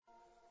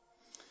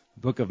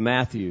Book of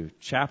Matthew,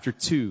 chapter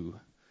 2,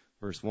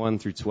 verse 1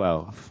 through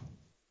 12.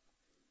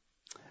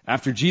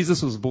 After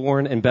Jesus was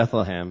born in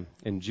Bethlehem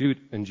in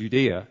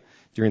Judea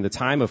during the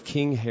time of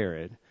King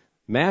Herod,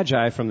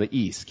 Magi from the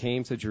east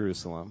came to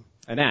Jerusalem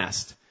and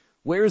asked,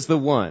 "Where is the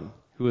one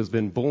who has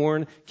been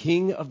born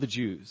King of the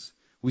Jews?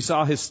 We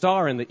saw his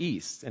star in the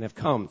east and have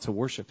come to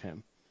worship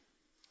him."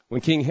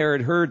 When King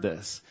Herod heard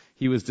this,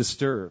 he was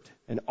disturbed,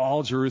 and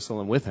all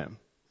Jerusalem with him.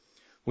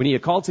 When he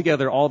had called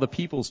together all the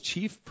people's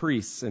chief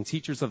priests and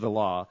teachers of the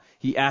law,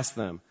 he asked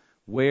them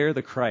where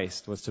the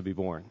Christ was to be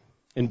born.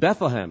 "In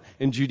Bethlehem,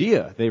 in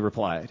Judea," they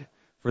replied,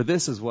 "for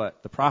this is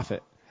what the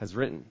prophet has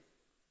written.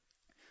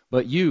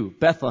 But you,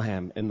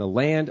 Bethlehem, in the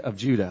land of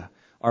Judah,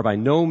 are by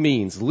no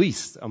means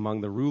least among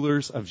the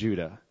rulers of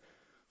Judah.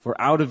 For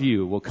out of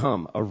you will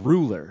come a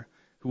ruler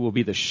who will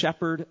be the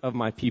shepherd of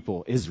my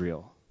people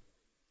Israel."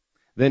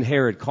 Then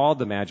Herod called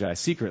the Magi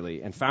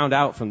secretly and found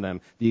out from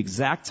them the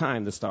exact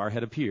time the star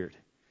had appeared.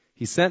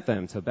 He sent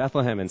them to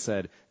Bethlehem and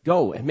said,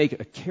 "Go and make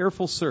a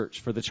careful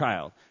search for the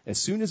child. As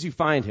soon as you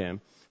find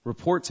him,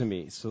 report to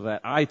me so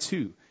that I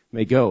too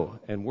may go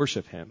and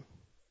worship him."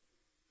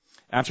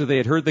 After they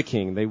had heard the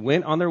king, they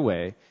went on their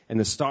way, and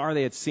the star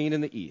they had seen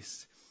in the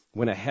east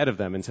went ahead of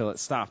them until it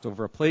stopped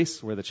over a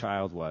place where the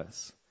child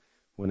was.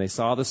 When they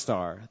saw the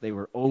star, they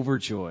were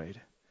overjoyed.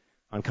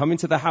 On coming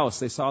to the house,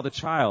 they saw the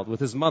child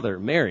with his mother,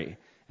 Mary,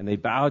 and they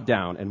bowed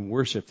down and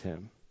worshipped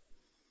him.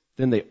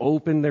 Then they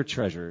opened their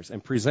treasures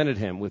and presented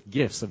him with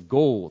gifts of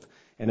gold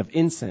and of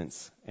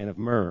incense and of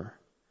myrrh.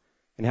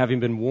 And having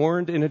been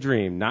warned in a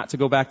dream not to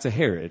go back to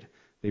Herod,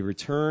 they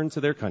returned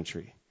to their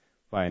country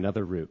by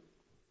another route.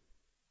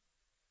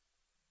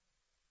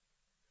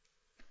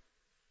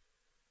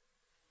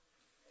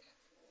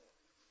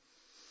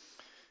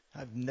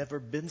 I've never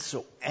been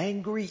so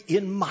angry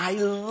in my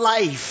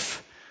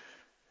life.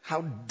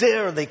 How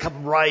dare they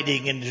come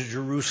riding into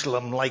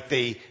Jerusalem like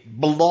they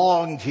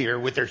belonged here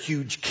with their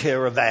huge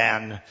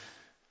caravan,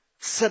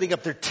 setting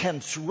up their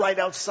tents right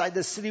outside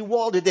the city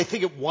wall. Did they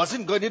think it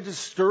wasn't going to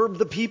disturb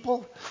the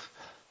people?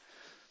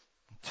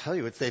 I tell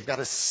you, they've got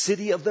a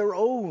city of their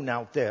own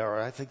out there.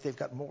 I think they've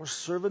got more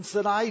servants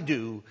than I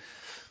do.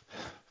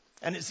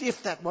 And as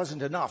if that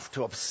wasn't enough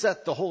to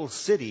upset the whole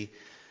city,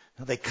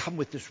 now they come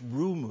with this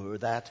rumor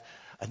that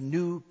a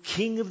new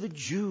king of the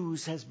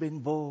Jews has been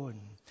born.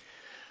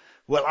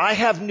 Well, I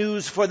have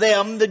news for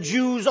them. The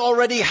Jews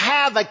already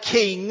have a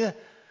king.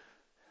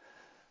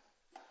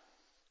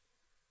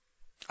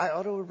 I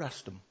ought to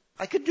arrest them.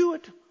 I could do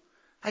it.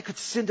 I could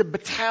send a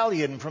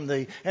battalion from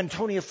the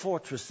Antonia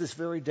fortress this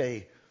very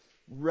day.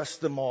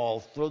 Arrest them all.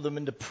 Throw them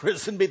into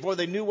prison before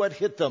they knew what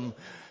hit them.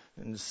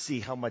 And see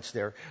how much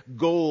their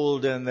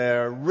gold and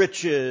their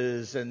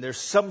riches and their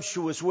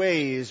sumptuous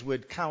ways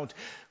would count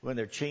when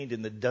they're chained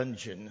in the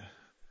dungeon.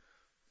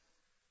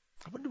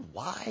 I wonder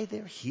why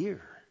they're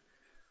here.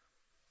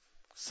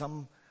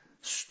 Some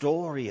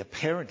story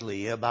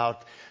apparently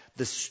about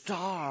the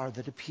star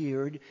that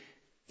appeared,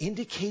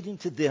 indicating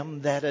to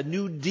them that a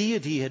new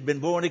deity had been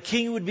born. A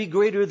king who would be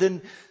greater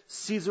than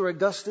Caesar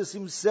Augustus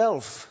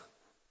himself.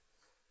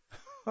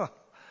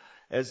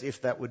 As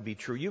if that would be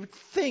true. You would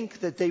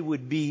think that they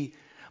would be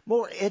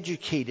more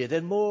educated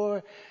and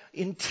more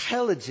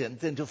intelligent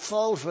than to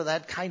fall for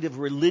that kind of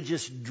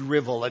religious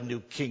drivel, a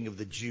new king of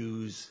the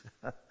Jews.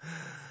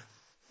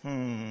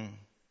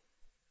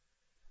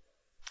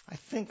 I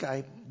think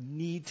I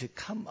need to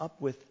come up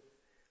with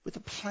a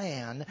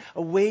plan,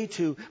 a way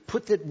to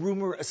put that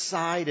rumor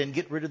aside and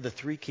get rid of the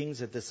three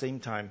kings at the same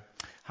time.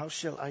 How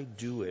shall I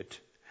do it?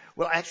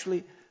 Well,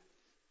 actually,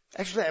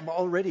 I'm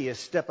already a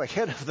step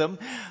ahead of them.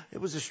 It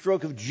was a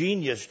stroke of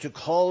genius to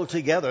call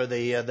together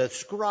the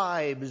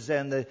scribes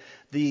and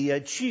the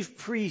chief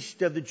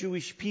priest of the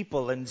Jewish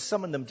people and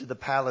summon them to the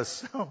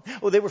palace.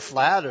 Oh, they were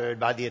flattered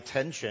by the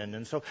attention.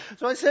 And so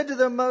I said to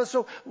them,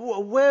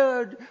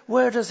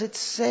 where does it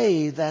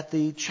say that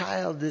the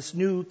child, this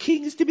new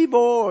king, is to be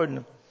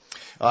born?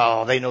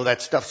 Oh, they know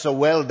that stuff so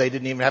well, they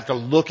didn't even have to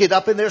look it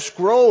up in their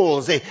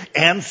scrolls. They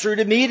answered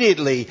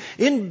immediately,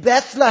 "In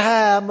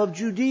Bethlehem of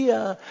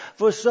Judea,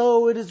 for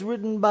so it is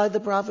written by the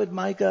prophet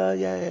Micah."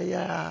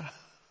 Yeah.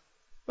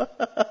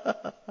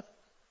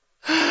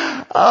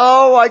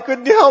 Oh, I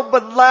couldn't help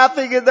but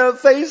laughing in their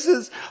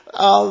faces.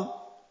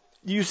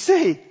 You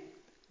say,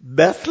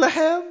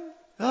 Bethlehem?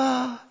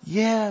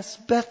 Yes,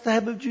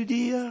 Bethlehem of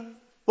Judea.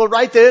 Well,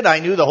 right then I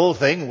knew the whole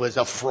thing was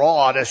a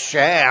fraud, a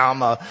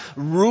sham, a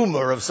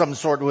rumor of some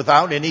sort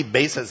without any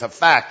basis of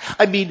fact.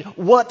 I mean,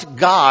 what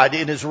God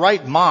in his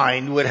right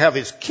mind would have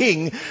his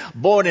king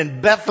born in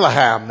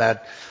Bethlehem,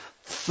 that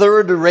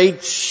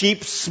third-rate,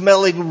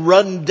 sheep-smelling,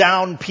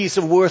 run-down piece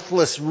of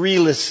worthless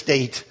real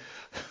estate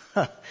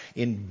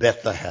in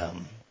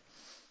Bethlehem?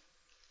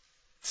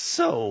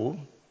 So,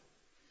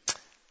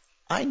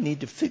 I need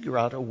to figure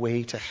out a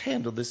way to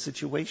handle this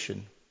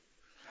situation.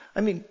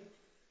 I mean,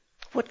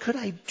 what could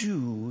I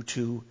do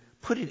to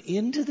put an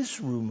end to this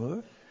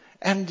rumor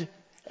and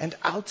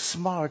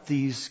outsmart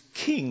these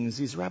kings,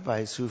 these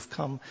rabbis who've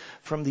come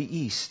from the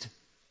east?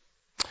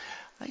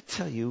 I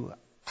tell you,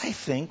 I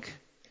think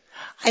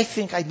I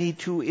think I need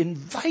to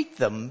invite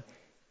them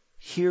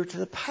here to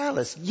the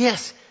palace.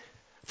 Yes,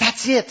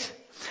 that's it.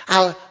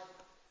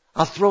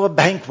 I'll throw a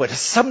banquet, a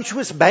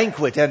sumptuous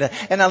banquet,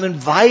 and I'll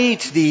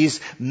invite these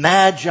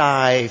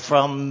magi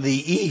from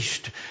the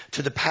east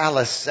to the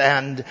palace,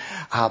 and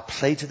I'll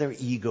play to their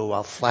ego.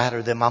 I'll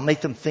flatter them. I'll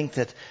make them think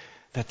that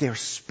they're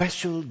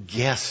special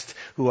guests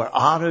who are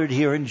honored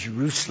here in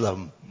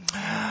Jerusalem.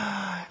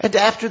 And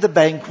after the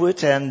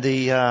banquet and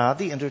the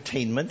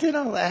entertainment, then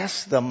I'll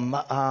ask them,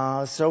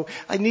 so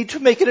I need to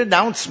make an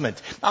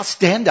announcement. I'll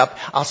stand up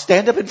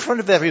in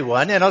front of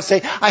everyone, and I'll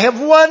say, I have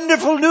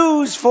wonderful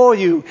news for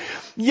you.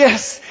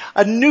 Yes,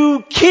 a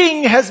new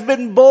king has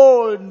been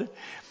born.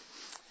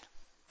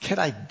 Can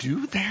I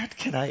do that?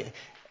 Can I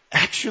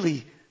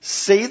actually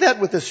say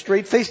that with a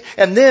straight face?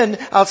 And then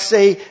I'll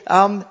say,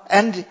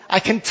 and I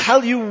can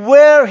tell you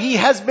where he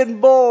has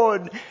been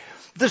born.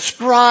 The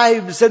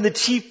scribes and the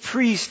chief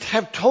priests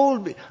have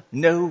told me.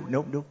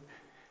 No.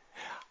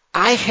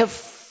 I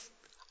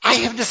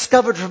have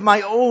discovered from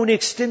my own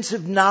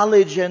extensive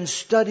knowledge and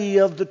study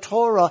of the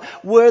Torah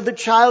where the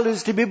child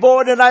is to be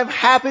born, and I'm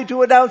happy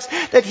to announce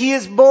that he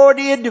is born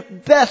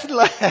in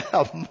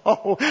Bethlehem.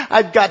 Oh,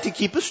 I've got to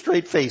keep a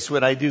straight face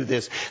when I do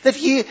this. That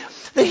he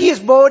is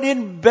born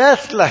in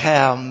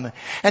Bethlehem.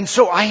 And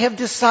so I have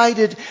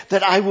decided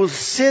that I will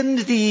send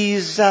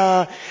these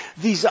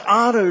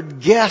honored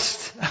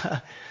guests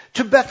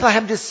to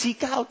Bethlehem to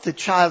seek out the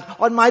child.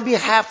 On my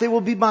behalf, they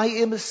will be my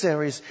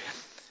emissaries.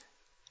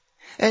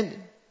 And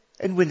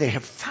when they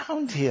have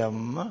found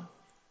him, I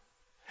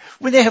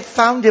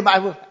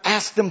will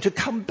ask them to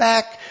come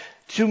back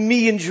to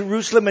me in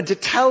Jerusalem and to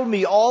tell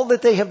me all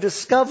that they have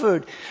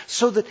discovered,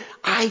 so that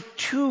I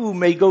too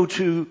may go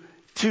to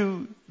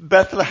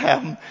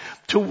Bethlehem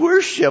to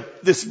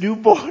worship this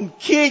newborn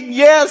king.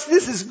 Yes,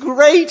 this is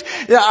great.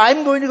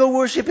 I'm going to go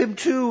worship him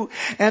too.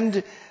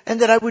 And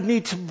that I would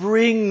need to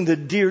bring the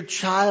dear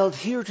child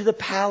here to the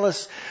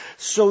palace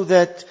so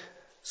that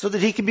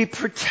he can be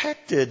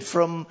protected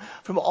from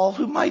all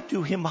who might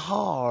do him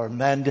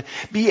harm, and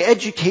be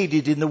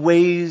educated in the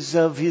ways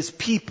of his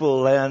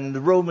people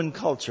and Roman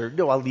culture.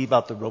 No, I'll leave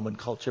out the Roman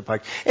culture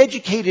part.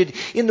 Educated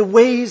in the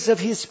ways of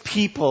his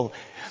people.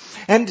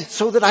 And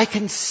so that I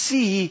can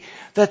see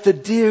that the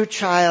dear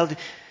child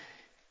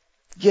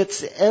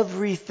gets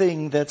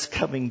everything that's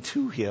coming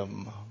to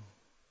him.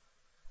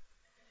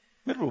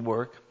 It will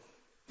work.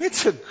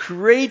 It's a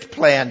great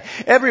plan.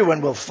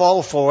 Everyone will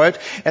fall for it,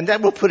 and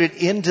that will put it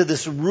into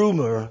this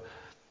rumor.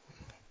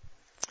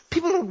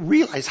 People don't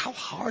realize how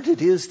hard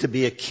it is to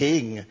be a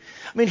king. I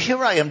mean,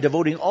 here I am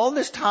devoting all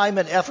this time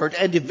and effort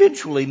and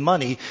eventually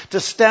money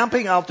to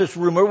stamping out this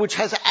rumor, which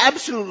has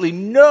absolutely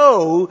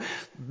no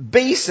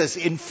basis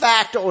in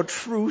fact or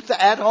truth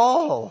at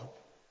all.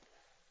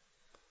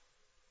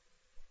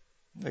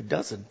 It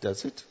doesn't,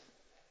 does it?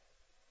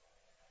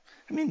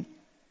 I mean,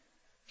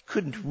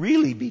 couldn't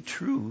really be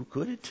true,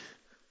 could it?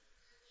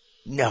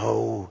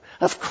 No,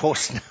 of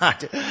course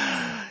not.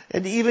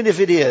 And even if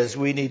it is,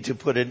 we need to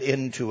put an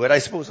end to it. I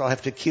suppose I'll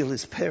have to kill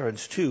his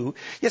parents too.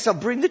 Yes, I'll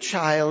bring the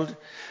child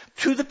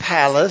to the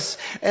palace,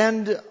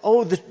 and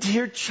the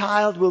dear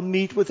child will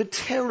meet with a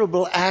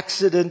terrible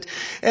accident,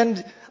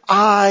 and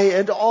I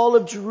and all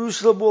of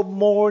Jerusalem will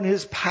mourn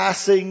his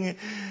passing,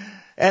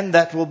 and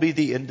that will be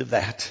the end of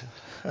that.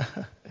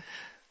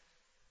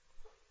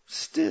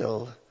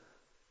 Still,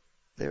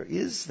 there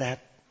is that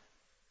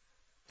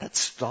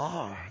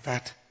star,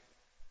 that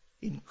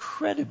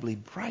incredibly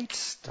bright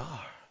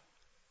star.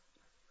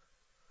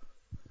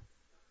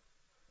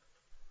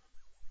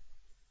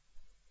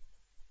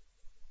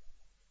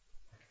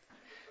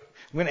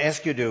 I'm going to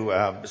ask you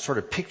to sort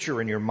of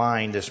picture in your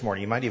mind this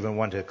morning. You might even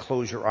want to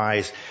close your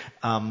eyes.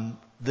 The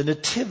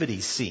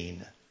nativity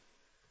scene.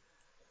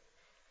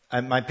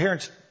 My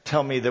parents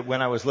tell me that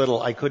when I was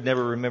little, I could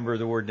never remember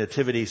the word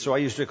nativity, so I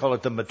used to call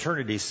it the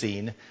maternity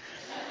scene.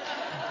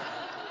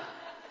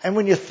 And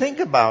when you think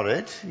about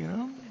it,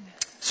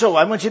 So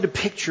I want you to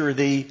picture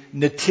the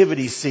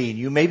nativity scene.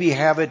 You maybe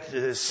have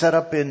it set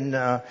up on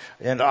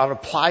a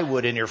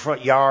plywood in your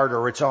front yard,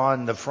 or it's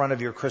on the front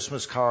of your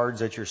Christmas cards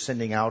that you're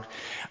sending out.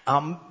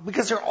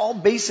 Because they're all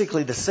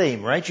basically the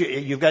same, right?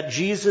 You've got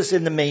Jesus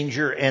in the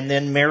manger, and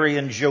then Mary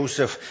and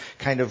Joseph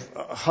kind of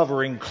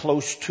hovering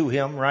close to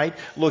him, right?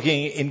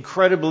 Looking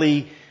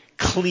incredibly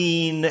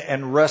clean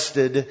and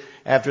rested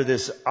after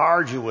this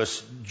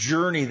arduous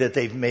journey that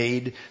they've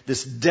made,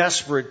 this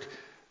desperate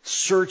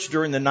search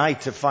during the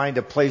night to find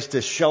a place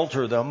to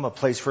shelter them, a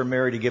place for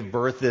Mary to give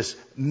birth, this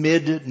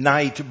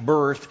midnight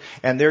birth,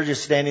 and they're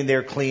just standing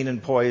there clean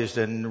and poised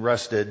and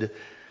rested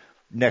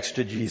next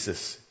to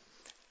Jesus.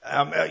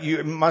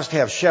 You must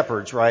have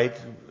shepherds, right?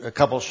 A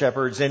couple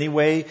shepherds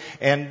anyway,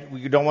 and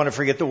you don't want to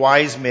forget the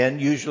wise men.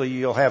 Usually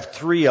you'll have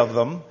 3 of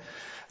them.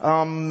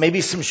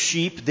 Maybe some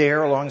sheep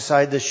there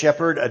alongside the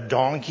shepherd, a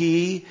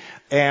donkey,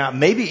 and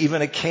maybe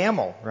even a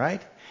camel,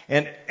 right?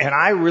 And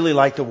I really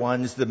like the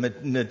ones, the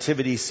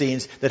nativity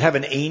scenes that have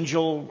an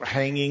angel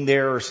hanging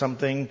there or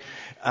something.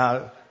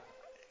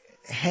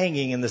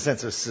 hanging in the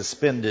sense of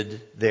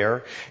suspended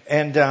there.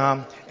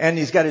 And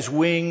he's got his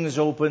wings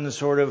open,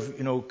 sort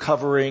of,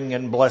 covering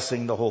and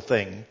blessing the whole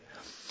thing.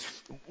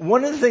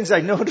 One of the things I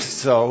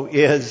noticed, though,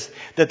 is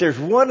that there's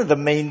one of the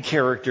main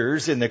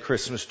characters in the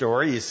Christmas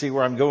story, you see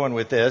where I'm going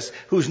with this,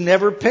 who's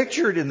never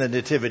pictured in the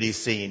nativity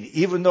scene,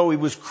 even though he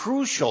was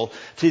crucial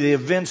to the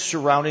events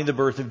surrounding the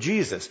birth of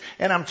Jesus.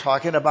 And I'm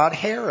talking about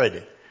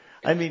Herod.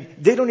 I mean,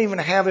 they don't even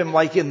have him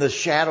like in the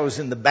shadows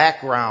in the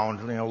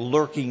background,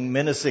 lurking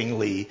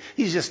menacingly.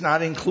 He's just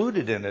not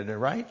included in it,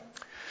 right?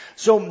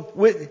 So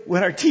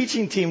when our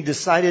teaching team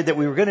decided that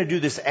we were going to do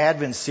this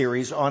Advent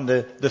series on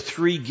the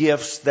three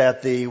gifts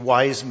that the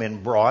wise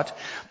men brought,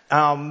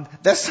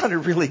 that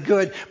sounded really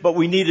good, but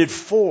we needed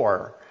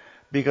 4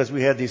 because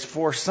we had these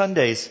 4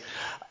 Sundays.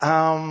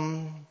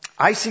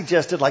 I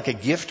suggested like a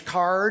gift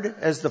card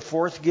as the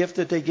 4th gift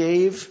that they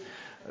gave.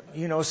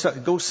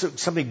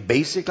 Something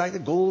basic like the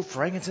gold,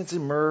 frankincense,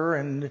 and myrrh,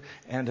 and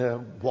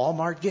a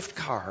Walmart gift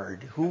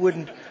card. Who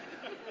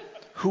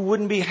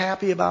wouldn't be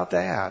happy about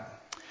that?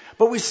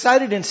 But we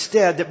decided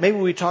instead that maybe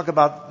we talk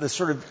about the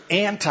sort of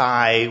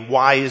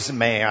anti-wise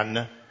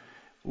man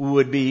who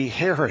would be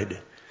Herod.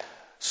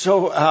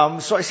 So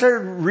I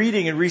started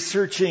reading and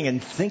researching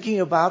and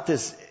thinking about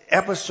this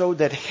episode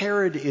that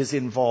Herod is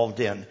involved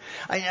in.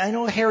 I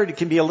know Herod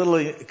can be a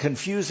little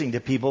confusing to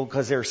people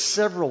because there are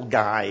several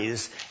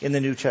guys in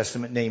the New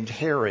Testament named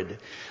Herod.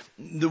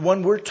 The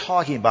one we're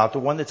talking about, the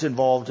one that's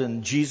involved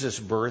in Jesus'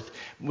 birth,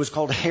 was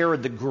called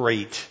Herod the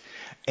Great.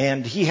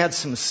 And he had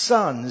some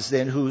sons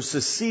then who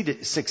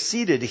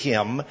succeeded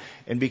him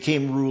and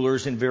became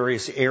rulers in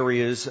various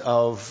areas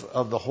of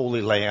the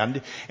Holy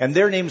Land. And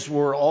their names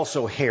were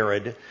also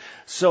Herod.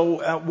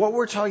 So what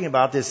we're talking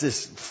about is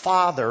this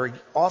father,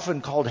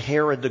 often called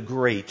Herod the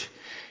Great.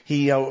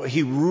 He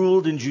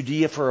ruled in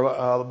Judea for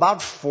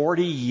about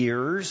 40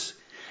 years.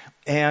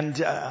 And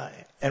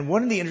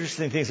one of the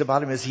interesting things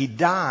about him is he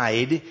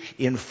died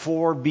in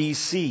 4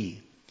 BC.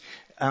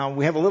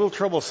 We have a little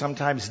trouble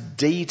sometimes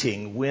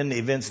dating when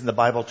events in the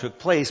Bible took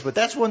place, but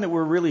that's one that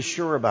we're really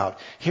sure about.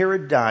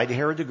 Herod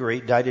the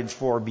Great died in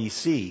 4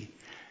 BC.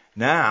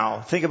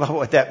 Now, think about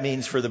what that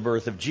means for the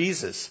birth of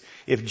Jesus.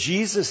 If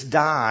Jesus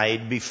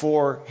died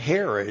before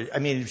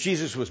if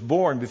Jesus was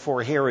born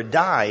before Herod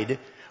died,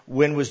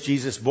 when was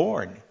Jesus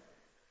born?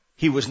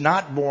 He was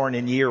not born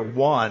in year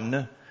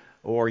 1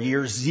 or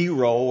year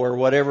 0 or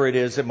whatever it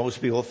is that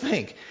most people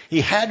think.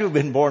 He had to have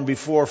been born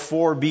before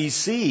 4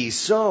 BC.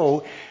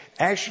 So,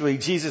 actually,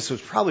 Jesus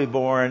was probably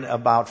born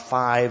about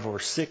 5 or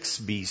 6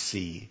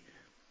 BC.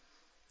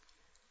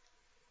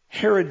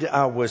 Herod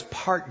was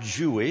part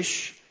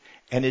Jewish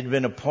and had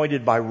been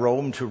appointed by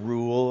Rome to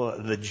rule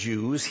the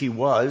Jews. He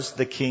was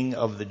the king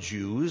of the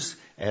Jews,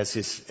 as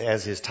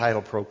his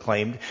title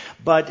proclaimed.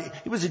 But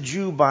he was a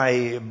Jew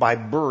by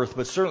birth,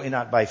 but certainly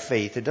not by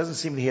faith. It doesn't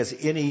seem he has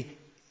any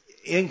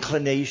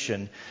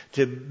inclination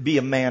to be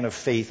a man of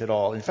faith at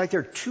all. In fact,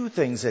 there are 2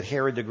 things that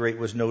Herod the Great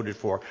was noted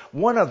for.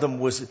 One of them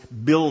was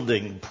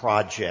building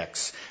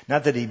projects.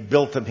 Not that he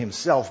built them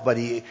himself, but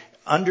he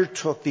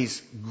undertook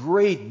these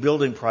great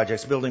building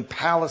projects, building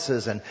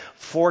palaces and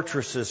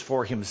fortresses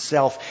for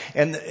himself.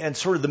 And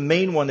sort of the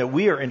main one that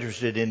we are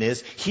interested in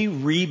is he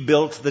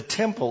rebuilt the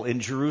temple in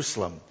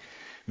Jerusalem.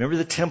 Remember,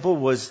 the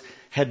temple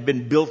had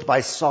been built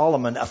by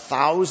Solomon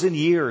 1,000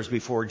 years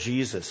before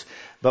Jesus.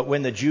 But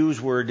when the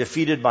Jews were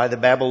defeated by the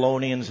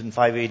Babylonians in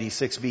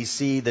 586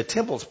 BC, the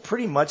temple's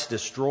pretty much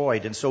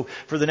destroyed. And so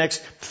for the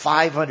next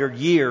 500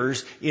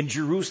 years in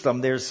Jerusalem,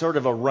 there's sort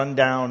of a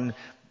rundown,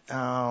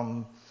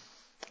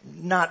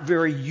 not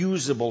very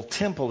usable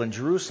temple in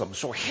Jerusalem.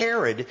 So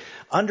Herod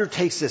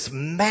undertakes this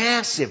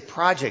massive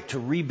project to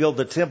rebuild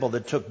the temple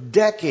that took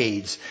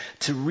decades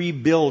to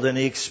rebuild, and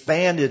he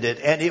expanded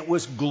it, and it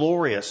was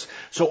glorious.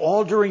 So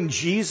all during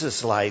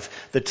Jesus'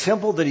 life, the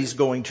temple that he's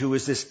going to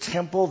is this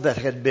temple that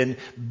had been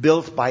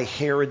built by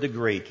Herod the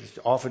Great,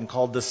 often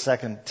called the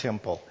Second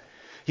Temple.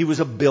 He was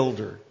a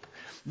builder.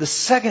 The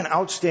second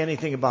outstanding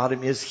thing about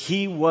him is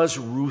he was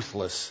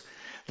ruthless.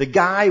 The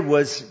guy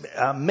was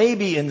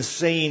maybe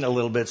insane a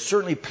little bit,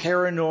 certainly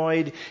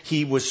paranoid.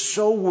 He was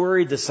so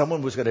worried that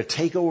someone was going to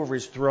take over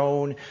his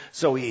throne.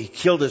 So he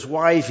killed his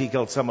wife, he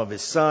killed some of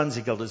his sons,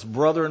 he killed his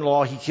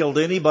brother-in-law, he killed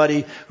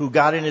anybody who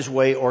got in his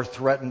way or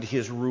threatened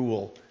his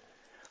rule.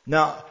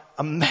 Now,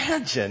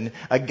 imagine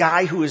a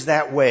guy who is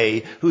that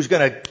way, who's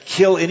going to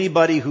kill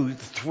anybody who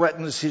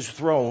threatens his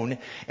throne,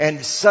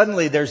 and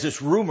suddenly there's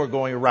this rumor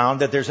going around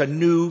that there's a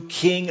new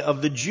king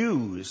of the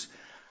Jews.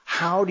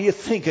 How do you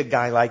think a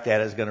guy like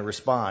that is going to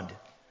respond?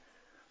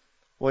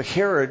 Well,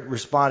 Herod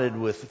responded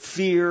with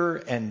fear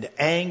and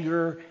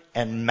anger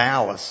and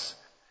malice,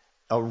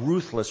 a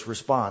ruthless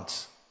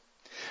response.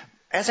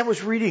 As I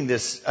was reading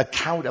this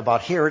account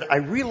about Herod, I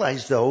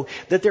realized, though,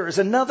 that there is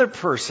another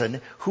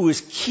person who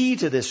is key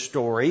to this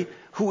story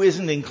who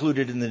isn't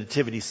included in the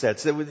nativity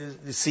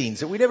scenes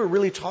that we never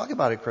really talk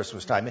about at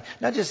Christmas time.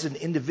 Not just an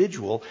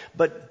individual,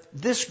 but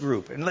this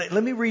group. And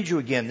let me read you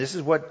again. This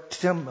is what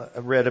Tim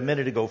read a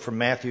minute ago from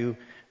Matthew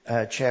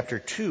chapter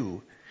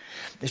 2.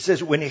 It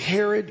says, when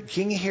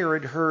King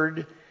Herod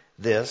heard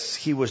this,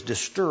 he was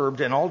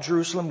disturbed, and all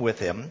Jerusalem with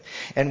him.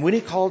 And when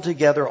he called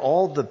together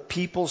all the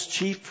people's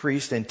chief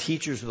priests and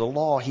teachers of the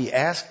law, he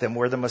asked them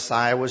where the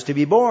Messiah was to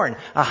be born.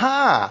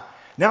 Aha!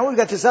 Now we've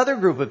got this other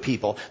group of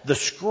people, the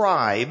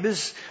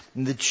scribes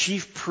and the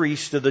chief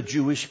priests of the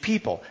Jewish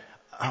people.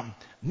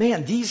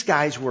 Man, these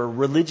guys were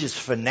religious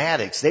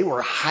fanatics. They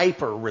were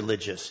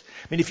hyper-religious.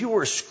 I mean, if you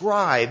were a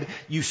scribe,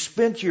 you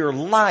spent your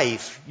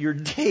life, your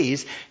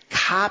days,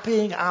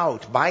 copying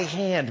out by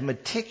hand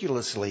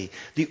meticulously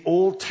the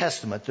Old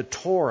Testament, the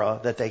Torah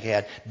that they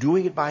had,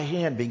 doing it by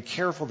hand, being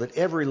careful that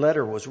every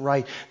letter was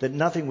right, that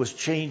nothing was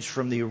changed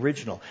from the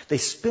original. They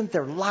spent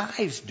their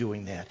lives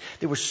doing that.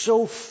 They were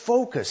so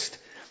focused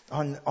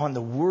on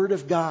the Word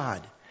of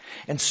God.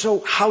 And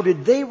so how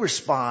did they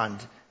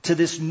respond to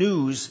this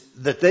news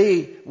that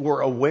they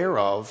were aware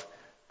of,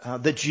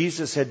 that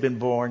Jesus had been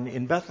born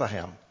in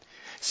Bethlehem?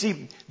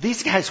 See,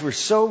 these guys were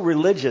so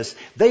religious,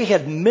 they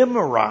had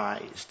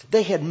memorized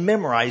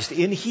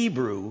in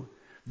Hebrew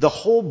the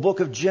whole book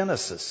of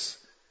Genesis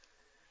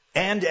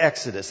and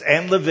Exodus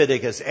and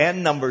Leviticus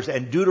and Numbers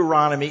and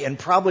Deuteronomy and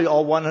probably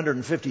all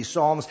 150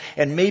 Psalms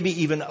and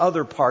maybe even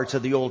other parts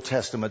of the Old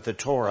Testament, the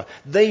Torah.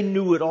 They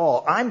knew it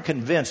all. I'm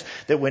convinced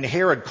that when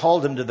Herod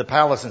called him to the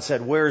palace and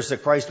said, "Where is the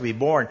Christ to be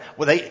born?"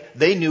 Well,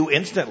 they knew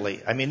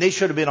instantly. I mean, they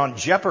should have been on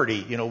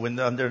Jeopardy, when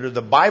under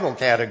the Bible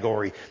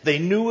category. They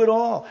knew it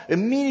all.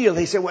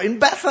 Immediately they said, well, in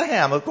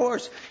Bethlehem, of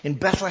course, in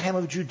Bethlehem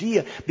of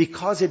Judea,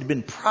 because it had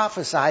been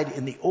prophesied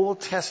in the Old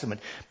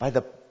Testament by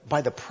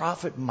the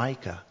prophet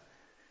Micah.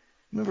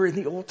 Remember, in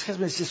the Old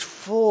Testament, it's just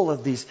full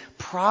of these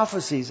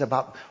prophecies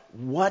about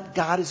what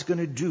God is going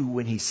to do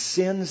when He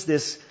sends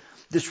this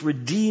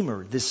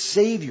Redeemer, this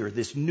Savior,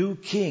 this new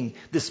King,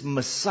 this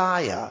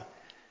Messiah,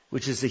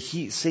 which is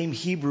the same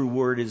Hebrew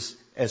word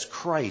as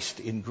Christ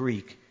in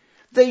Greek.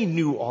 They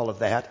knew all of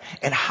that.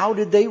 And how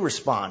did they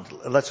respond?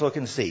 Let's look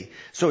and see.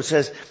 So it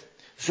says,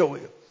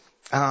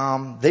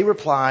 they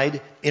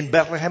replied, in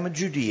Bethlehem of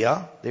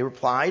Judea, they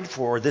replied,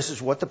 for this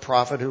is what the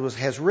prophet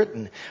has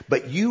written.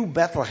 But you,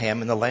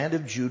 Bethlehem, in the land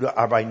of Judah,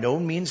 are by no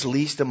means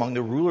least among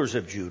the rulers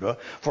of Judah,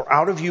 for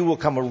out of you will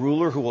come a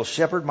ruler who will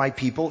shepherd my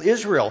people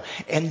Israel.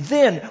 And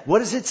then, what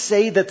does it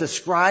say that the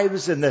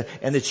scribes and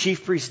the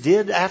chief priests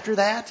did after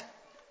that?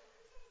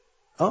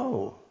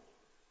 Oh,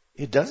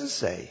 it doesn't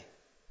say.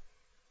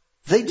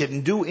 They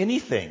didn't do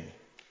anything.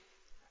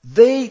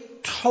 They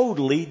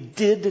totally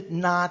did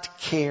not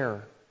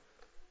care.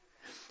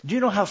 Do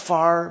you know how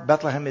far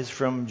Bethlehem is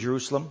from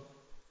Jerusalem?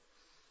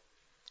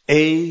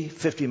 A,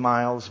 50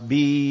 miles.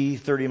 B,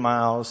 30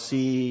 miles.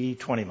 C,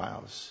 20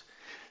 miles.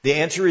 The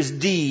answer is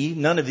D,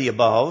 none of the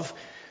above.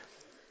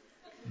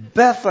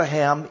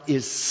 Bethlehem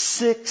is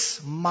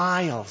 6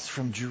 miles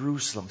from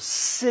Jerusalem.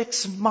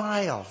 6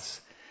 miles.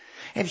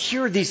 And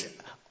here are these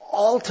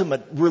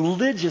ultimate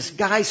religious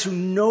guys who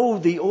know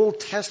the Old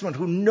Testament,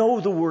 who know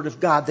the Word of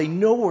God. They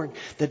know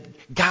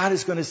that God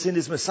is going to send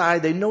His Messiah.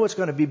 They know it's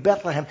going to be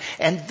Bethlehem.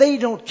 And they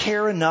don't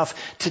care enough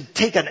to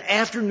take an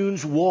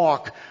afternoon's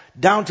walk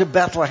down to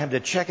Bethlehem to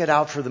check it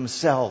out for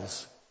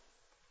themselves.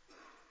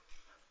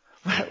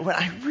 When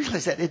I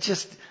realized that,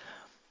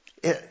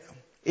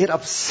 it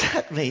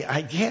upset me, I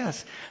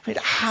guess.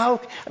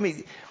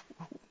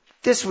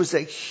 This was a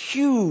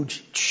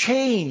huge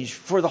change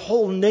for the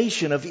whole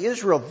nation of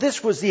Israel.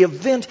 This was the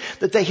event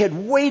that they had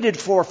waited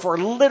for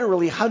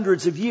literally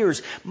hundreds of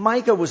years.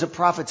 Micah was a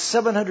prophet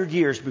 700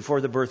 years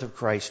before the birth of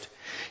Christ.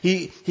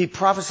 He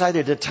prophesied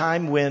at a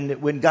time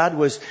when God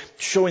was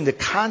showing the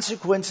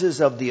consequences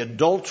of the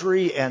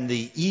adultery and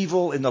the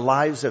evil in the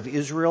lives of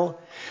Israel.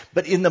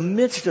 But in the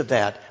midst of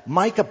that,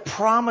 Micah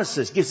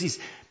gives these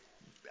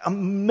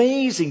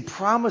amazing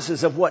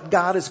promises of what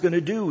God is going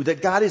to do,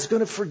 that God is going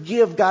to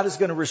forgive, God is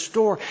going to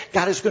restore,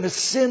 God is going to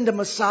send a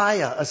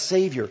Messiah, a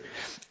Savior.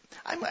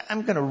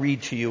 I'm going to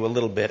read to you a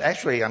little bit.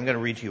 Actually, I'm going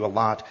to read to you a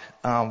lot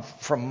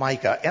from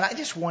Micah. And I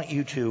just want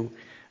you to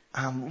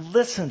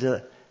listen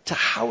to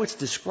how it's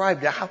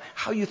described,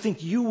 how you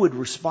think you would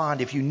respond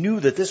if you knew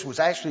that this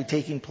was actually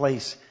taking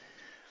place.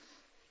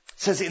 It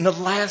says, in the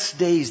last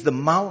days, the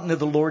mountain of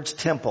the Lord's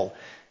temple.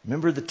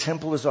 Remember, the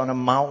temple is on a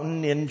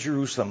mountain in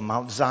Jerusalem,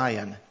 Mount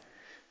Zion.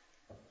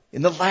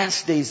 In the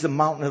last days, the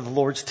mountain of the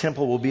Lord's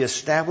temple will be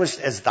established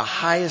as the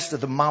highest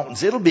of the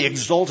mountains. It'll be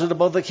exalted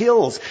above the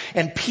hills,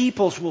 and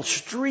peoples will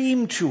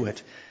stream to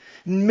it.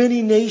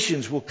 Many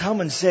nations will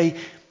come and say,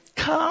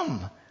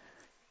 come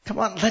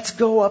on, let's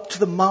go up to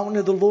the mountain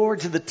of the Lord,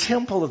 to the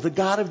temple of the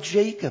God of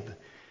Jacob.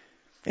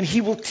 And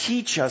He will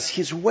teach us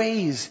His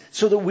ways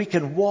so that we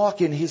can walk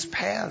in His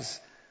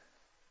paths.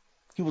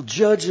 He will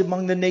judge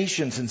among the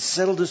nations and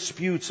settle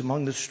disputes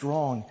among the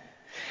strong.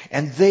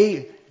 And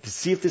to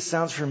see if this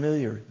sounds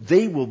familiar,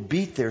 they will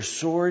beat their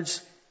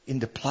swords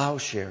into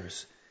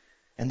plowshares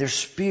and their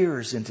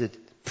spears into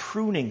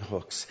pruning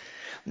hooks.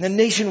 And the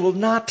nation will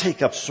not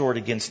take up sword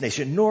against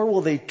nation, nor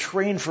will they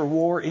train for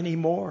war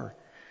anymore.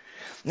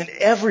 And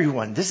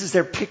everyone, this is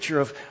their picture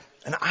of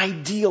an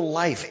ideal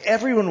life.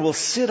 Everyone will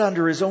sit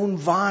under his own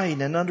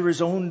vine and under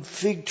his own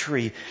fig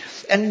tree,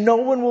 and no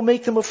one will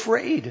make them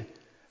afraid.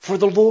 For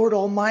the Lord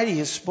Almighty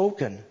has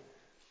spoken.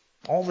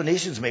 All the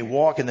nations may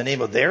walk in the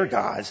name of their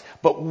gods,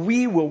 but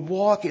we will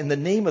walk in the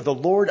name of the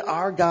Lord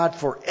our God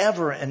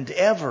forever and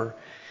ever.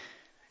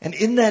 And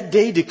in that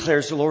day,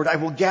 declares the Lord, I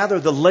will gather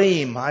the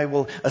lame. I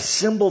will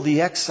assemble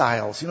the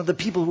exiles. The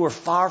people who are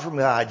far from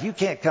God. You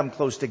can't come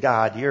close to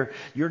God.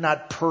 You're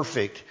not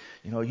perfect.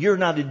 You're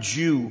not a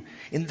Jew.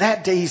 In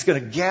that day, He's going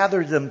to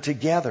gather them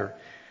together.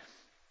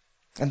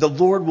 And the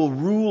Lord will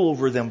rule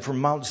over them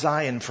from Mount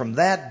Zion from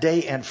that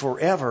day and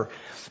forever.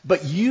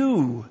 But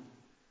you,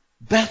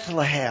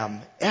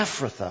 Bethlehem,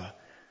 Ephrathah,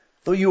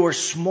 though you are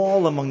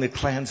small among the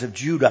clans of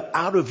Judah,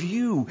 out of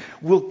you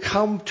will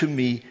come to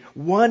me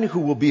one who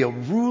will be a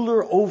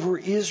ruler over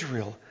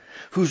Israel,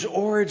 whose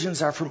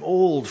origins are from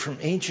old, from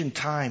ancient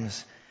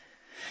times.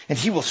 And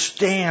he will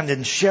stand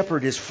and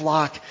shepherd his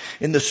flock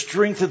in the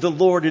strength of the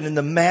Lord and in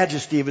the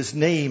majesty of his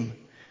name.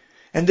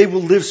 And they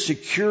will live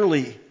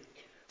securely,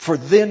 for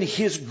then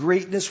his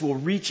greatness will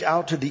reach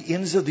out to the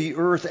ends of the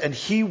earth, and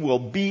he will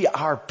be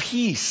our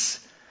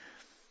peace.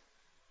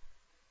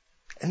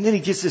 And then he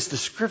gives this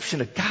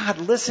description of God.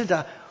 Listen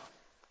to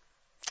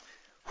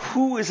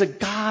who is a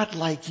God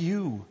like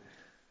you,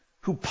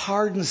 who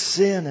pardons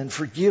sin and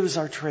forgives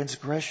our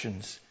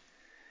transgressions.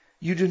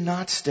 You do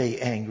not stay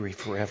angry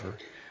forever,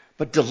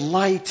 but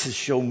delight to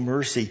show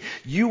mercy.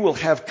 You will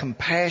have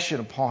compassion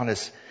upon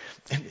us.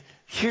 And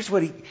here's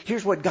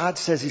what God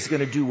says He's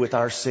going to do with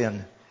our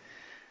sin.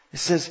 It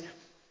says,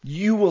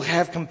 you will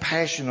have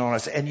compassion on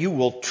us, and you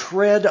will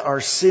tread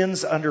our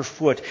sins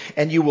underfoot,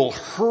 and you will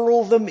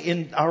hurl them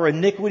in our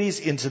iniquities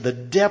into the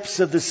depths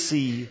of the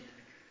sea.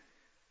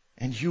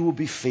 And you will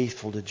be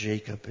faithful to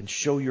Jacob and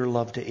show your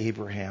love to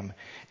Abraham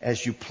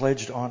as you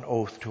pledged on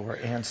oath to our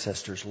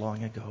ancestors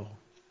long ago.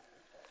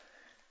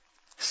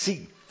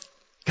 See,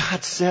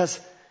 God says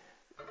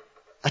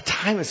a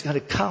time is going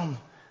to come,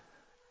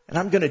 and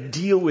I'm going to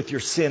deal with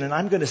your sin, and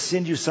I'm going to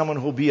send you someone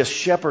who will be a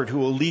shepherd, who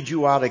will lead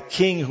you out, a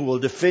king who will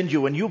defend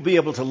you, and you'll be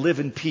able to live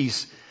in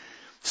peace.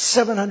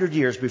 700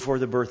 years before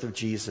the birth of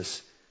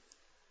Jesus.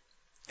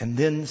 And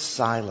then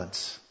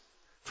silence.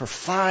 For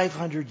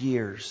 500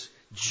 years,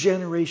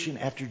 generation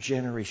after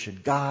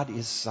generation, God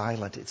is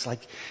silent. It's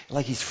like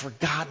He's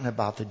forgotten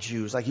about the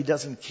Jews, like He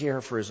doesn't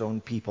care for His own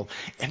people.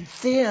 And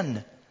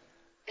then,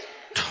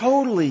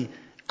 totally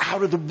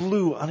out of the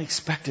blue,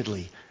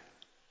 unexpectedly,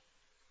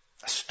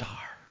 a star.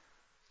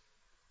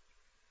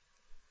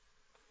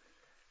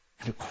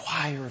 And a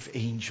choir of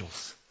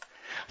angels.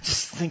 I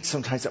just think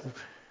sometimes, I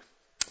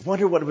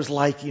wonder what it was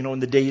like, in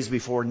the days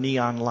before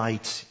neon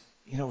lights.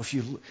 If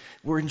you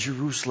were in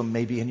Jerusalem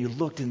maybe and you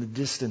looked in the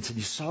distance and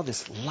you saw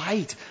this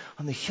light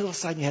on the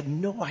hillside and you had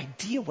no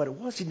idea what it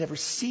was. You'd never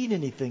seen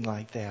anything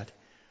like that.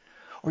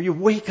 Or you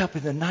wake up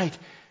in the night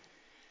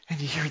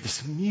and you hear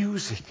this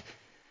music.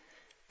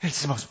 And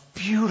it's the most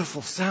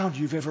beautiful sound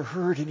you've ever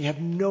heard, and you have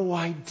no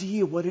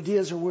idea what it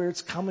is or where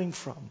it's coming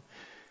from.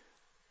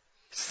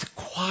 It's the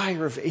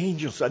choir of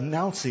angels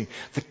announcing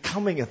the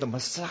coming of the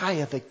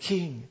Messiah, the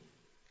King.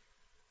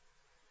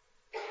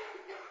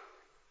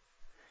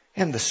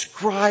 And the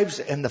scribes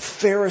and the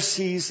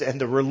Pharisees and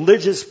the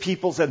religious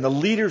peoples and the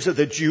leaders of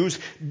the Jews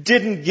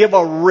didn't give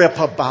a rip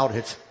about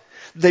it.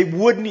 They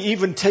wouldn't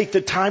even take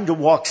the time to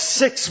walk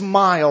 6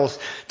 miles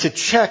to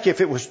check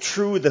if it was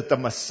true that the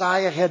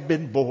Messiah had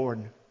been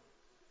born.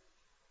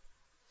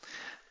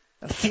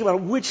 And think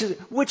about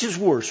it, which is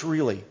worse,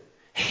 really?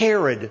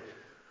 Herod,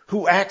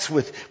 who acts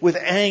with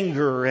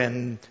anger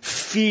and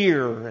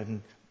fear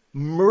and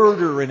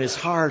murder in his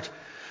heart,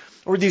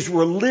 or these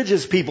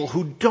religious people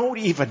who don't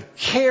even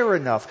care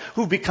enough,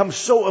 who become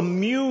so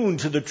immune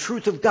to the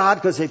truth of God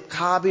because they've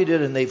copied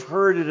it and they've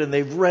heard it and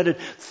they've read it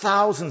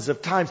thousands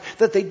of times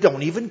that they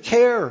don't even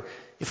care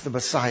if the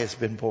Messiah's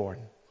been born.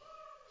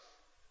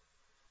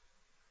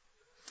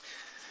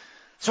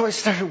 So I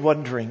started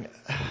wondering,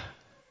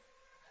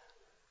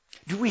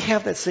 do we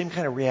have that same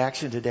kind of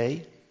reaction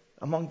today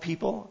among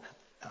people?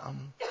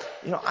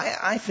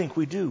 I think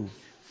we do.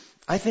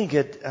 I think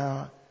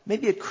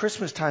maybe at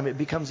Christmas time it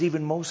becomes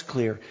even most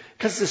clear.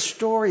 Because the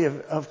story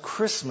of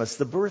Christmas,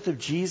 the birth of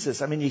Jesus,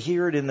 you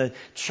hear it in the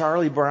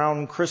Charlie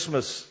Brown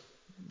Christmas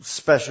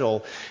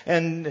special.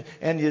 And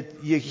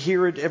you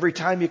hear it every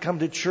time you come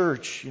to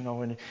church,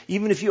 and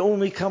even if you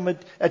only come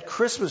at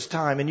Christmas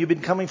time and you've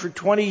been coming for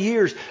 20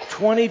 years,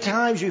 20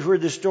 times you've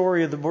heard the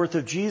story of the birth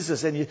of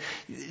Jesus, and it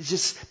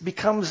just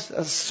becomes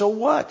so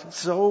what?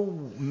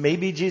 So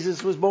maybe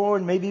Jesus was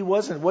born, maybe he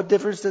wasn't. What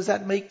difference does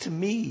that make to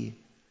me?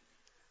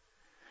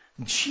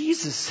 And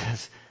Jesus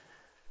says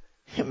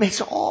it makes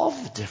all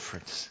the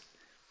difference.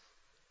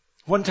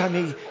 One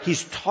time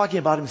he's talking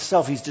about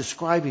himself, he's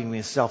describing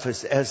himself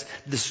as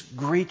this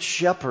great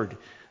shepherd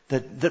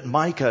that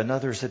Micah and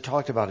others had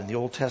talked about in the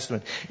Old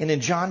Testament. And in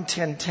John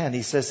 10:10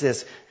 he says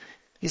this,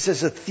 he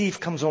says, a thief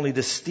comes only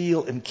to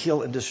steal and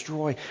kill and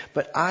destroy,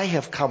 but I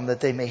have come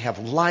that they may have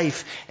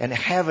life and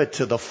have it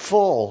to the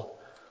full.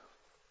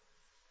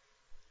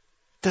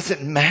 Does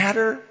it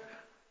matter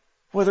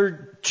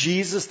whether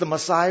Jesus, the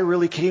Messiah,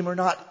 really came or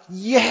not?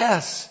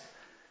 Yes.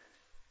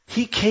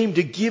 He came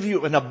to give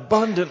you an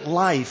abundant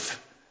life.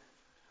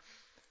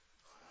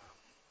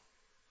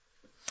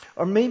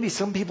 Or maybe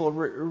some people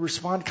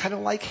respond kind of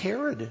like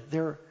Herod.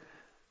 They're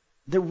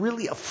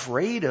really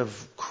afraid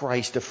of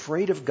Christ,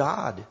 afraid of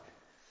God.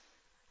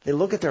 They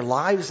look at their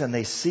lives and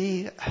they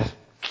see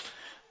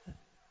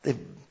they've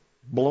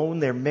blown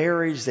their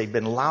marriage, they've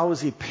been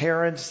lousy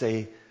parents,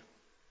 they've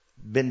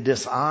been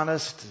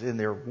dishonest in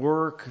their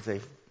work,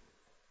 they've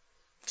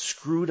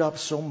screwed up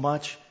so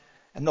much.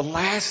 And the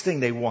last thing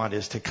they want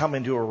is to come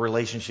into a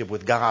relationship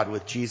with God,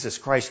 with Jesus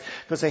Christ,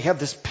 because they have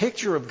this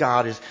picture of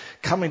God as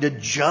coming to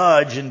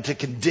judge and to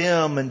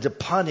condemn and to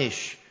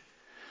punish.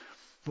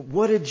 But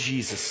what did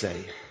Jesus say?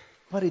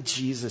 What did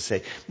Jesus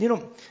say? You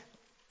know,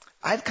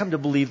 I've come to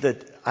believe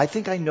that I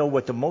think I know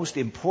what the most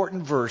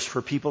important verse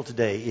for people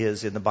today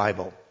is in the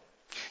Bible.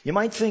 You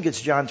might think it's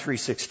John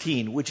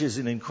 3:16, which is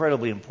an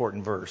incredibly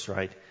important verse,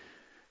 right?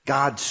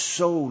 God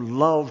so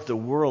loved the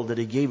world that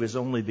he gave his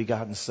only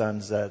begotten Son,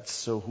 that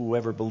so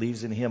whoever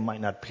believes in him might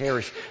not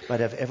perish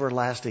but have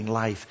everlasting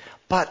life.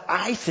 But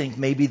I think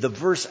maybe the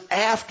verse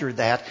after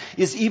that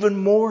is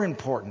even more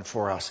important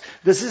for us.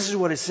 Because this is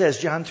what it says,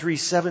 John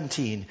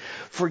 3:17.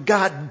 For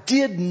God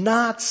did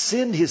not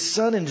send his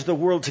Son into the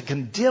world to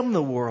condemn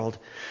the world,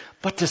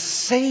 but to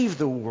save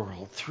the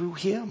world through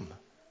him.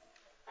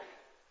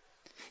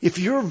 If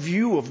your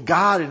view of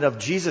God and of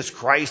Jesus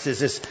Christ is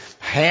this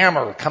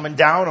hammer coming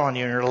down on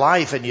you in your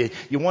life and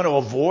you want to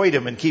avoid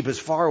him and keep as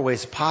far away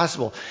as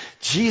possible,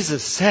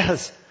 Jesus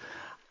says,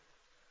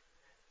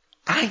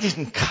 I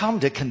didn't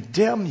come to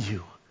condemn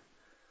you.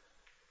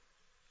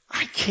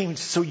 I came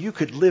so you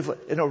could live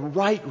in a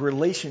right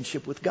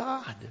relationship with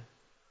God.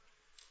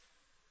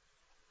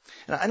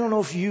 And I don't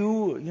know if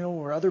you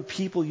or other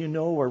people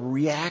are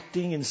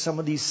reacting in some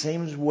of these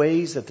same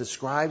ways that the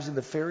scribes and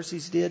the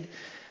Pharisees did.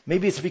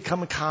 Maybe it's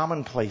become a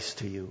commonplace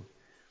to you.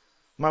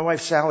 My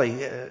wife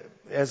Sally,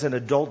 as an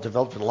adult,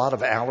 developed a lot of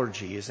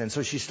allergies. And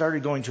so she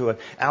started going to an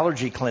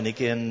allergy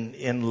clinic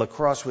in La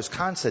Crosse,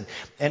 Wisconsin.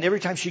 And every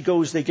time she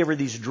goes, they give her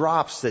these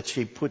drops that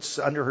she puts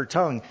under her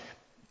tongue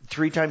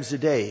 3 times a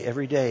day,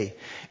 every day.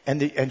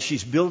 And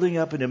she's building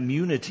up an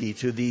immunity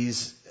to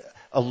these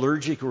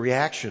allergic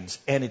reactions,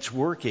 and it's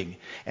working.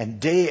 And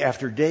day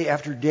after day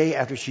after day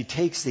after she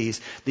takes these,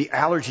 the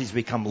allergies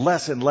become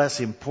less and less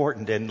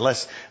important and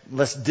less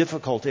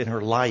difficult in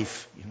her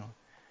life,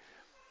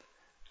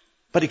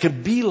 But it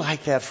can be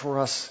like that for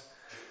us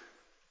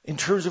in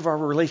terms of our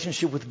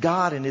relationship with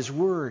God and his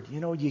word.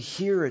 You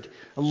hear it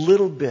a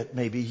little bit,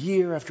 maybe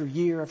year after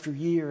year after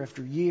year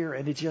after year,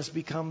 and it just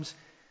becomes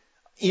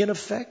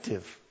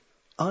ineffective,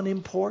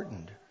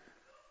 unimportant.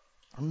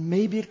 Or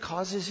maybe it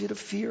causes you to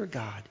fear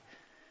God.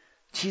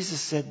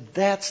 Jesus said,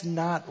 that's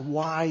not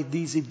why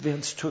these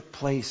events took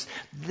place.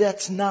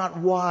 That's not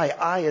why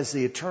I, as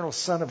the eternal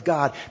Son of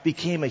God,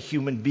 became a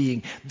human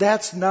being.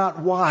 That's not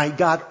why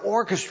God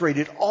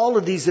orchestrated all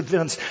of these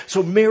events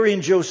so Mary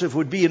and Joseph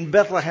would be in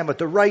Bethlehem at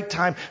the right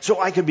time, so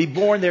I could be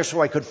born there,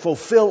 so I could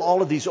fulfill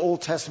all of these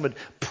Old Testament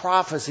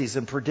prophecies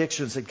and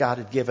predictions that God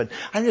had given.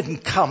 I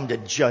didn't come to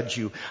judge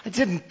you. I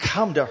didn't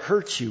come to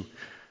hurt you.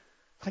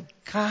 But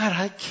God,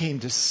 I came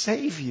to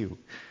save you,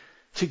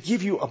 to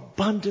give you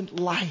abundant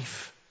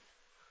life.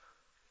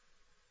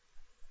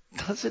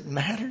 Does it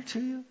matter to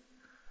you?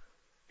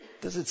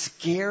 Does it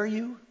scare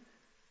you?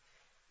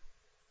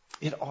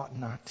 It ought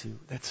not to.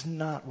 That's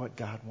not what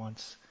God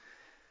wants.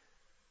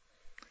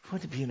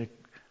 Wouldn't it be an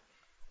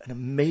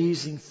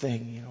amazing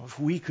thing, if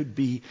we could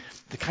be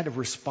the kind of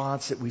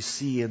response that we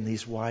see in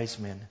these wise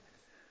men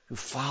who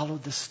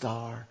followed the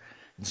star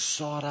and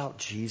sought out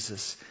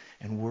Jesus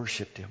and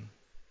worshiped him.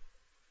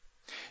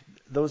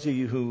 Those of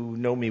you who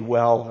know me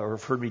well or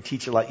have heard me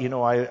teach a lot,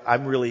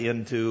 I'm really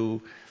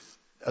into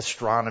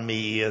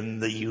astronomy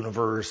and the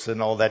universe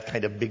and all that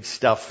kind of big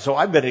stuff. So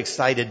I've been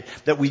excited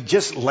that we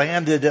just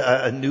landed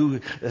a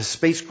new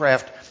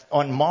spacecraft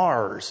on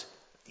Mars.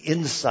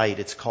 InSight,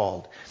 it's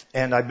called.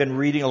 And I've been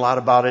reading a lot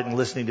about it and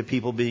listening to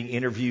people being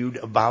interviewed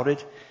about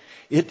it.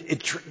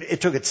 It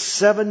took it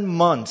 7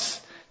 months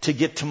to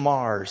get to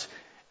Mars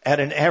at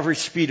an average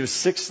speed of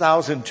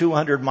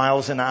 6,200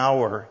 miles an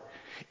hour.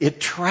 It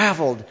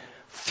traveled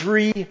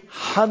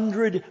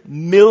 300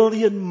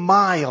 million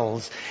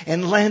miles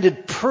and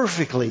landed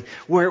perfectly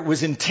where it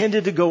was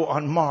intended to go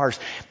on Mars.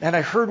 And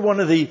I heard one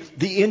of the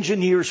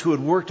engineers who had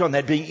worked on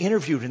that being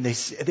interviewed, and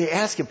they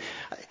asked him,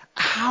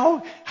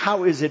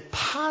 how is it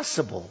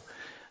possible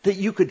that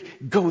you could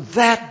go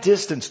that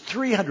distance,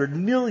 300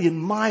 million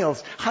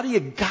miles? How do you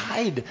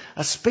guide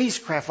a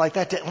spacecraft like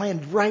that to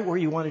land right where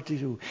you want it to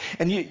do?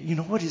 And you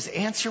know what his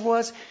answer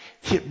was?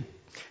 It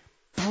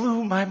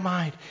blew my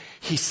mind.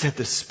 He said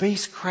the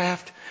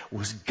spacecraft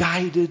was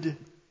guided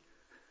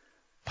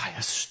by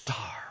a star.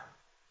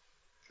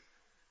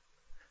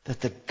 That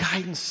the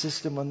guidance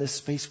system on this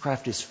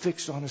spacecraft is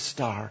fixed on a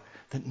star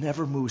that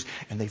never moves.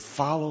 And they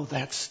follow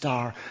that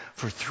star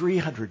for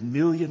 300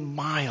 million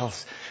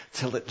miles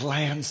till it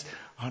lands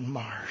on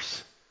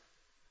Mars.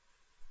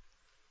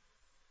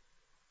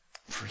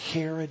 For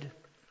Herod,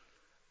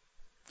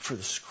 for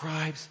the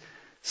scribes,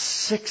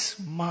 6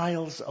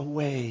 miles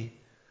away,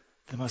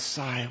 the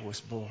Messiah was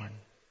born.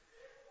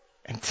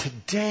 And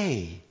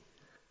today,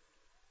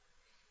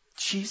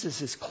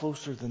 Jesus is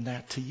closer than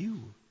that to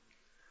you.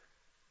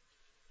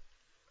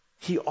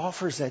 He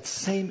offers that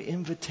same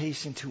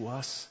invitation to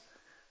us.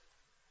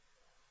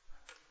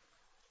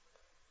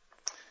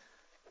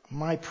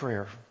 My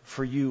prayer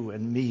for you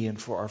and me and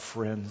for our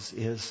friends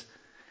is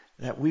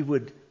that we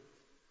would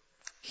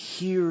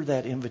hear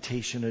that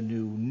invitation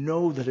anew,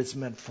 know that it's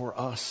meant for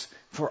us,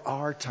 for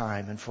our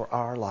time and for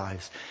our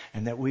lives,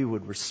 and that we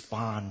would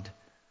respond.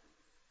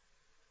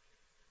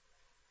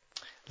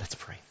 Let's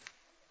pray.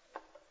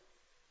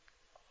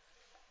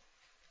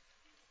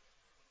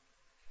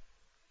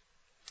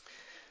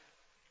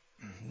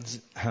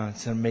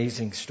 It's an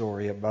amazing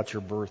story about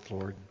your birth,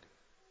 Lord.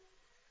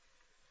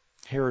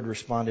 Herod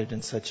responded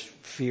in such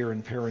fear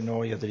and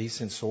paranoia that he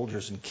sent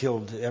soldiers and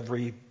killed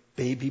every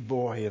baby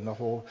boy in the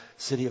whole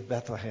city of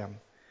Bethlehem.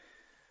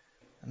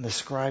 And the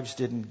scribes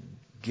didn't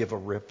give a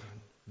rip,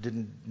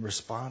 didn't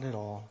respond at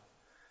all.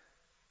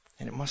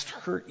 And it must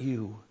hurt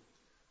you.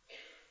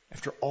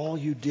 After all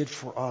you did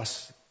for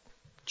us,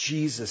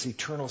 Jesus,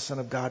 eternal Son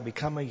of God,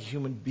 becoming a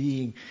human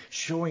being,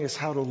 showing us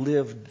how to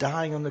live,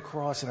 dying on the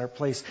cross in our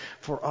place,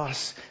 for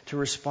us to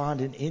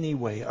respond in any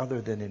way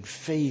other than in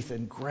faith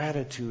and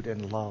gratitude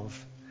and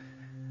love.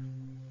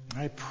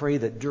 I pray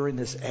that during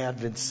this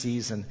Advent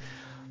season,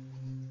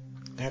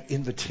 that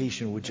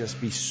invitation would just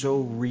be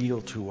so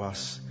real to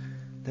us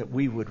that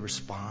we would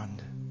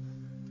respond.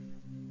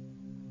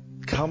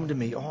 Come to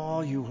me,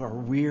 all you who are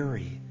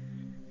weary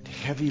and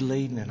heavy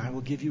laden, and I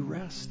will give you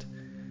rest.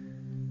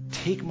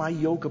 Take my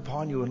yoke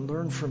upon you and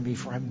learn from me,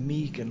 for I'm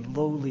meek and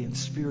lowly in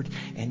spirit,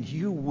 and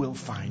you will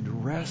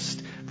find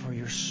rest for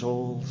your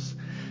souls.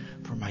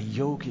 For my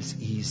yoke is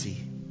easy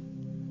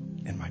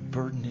and my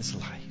burden is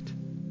light.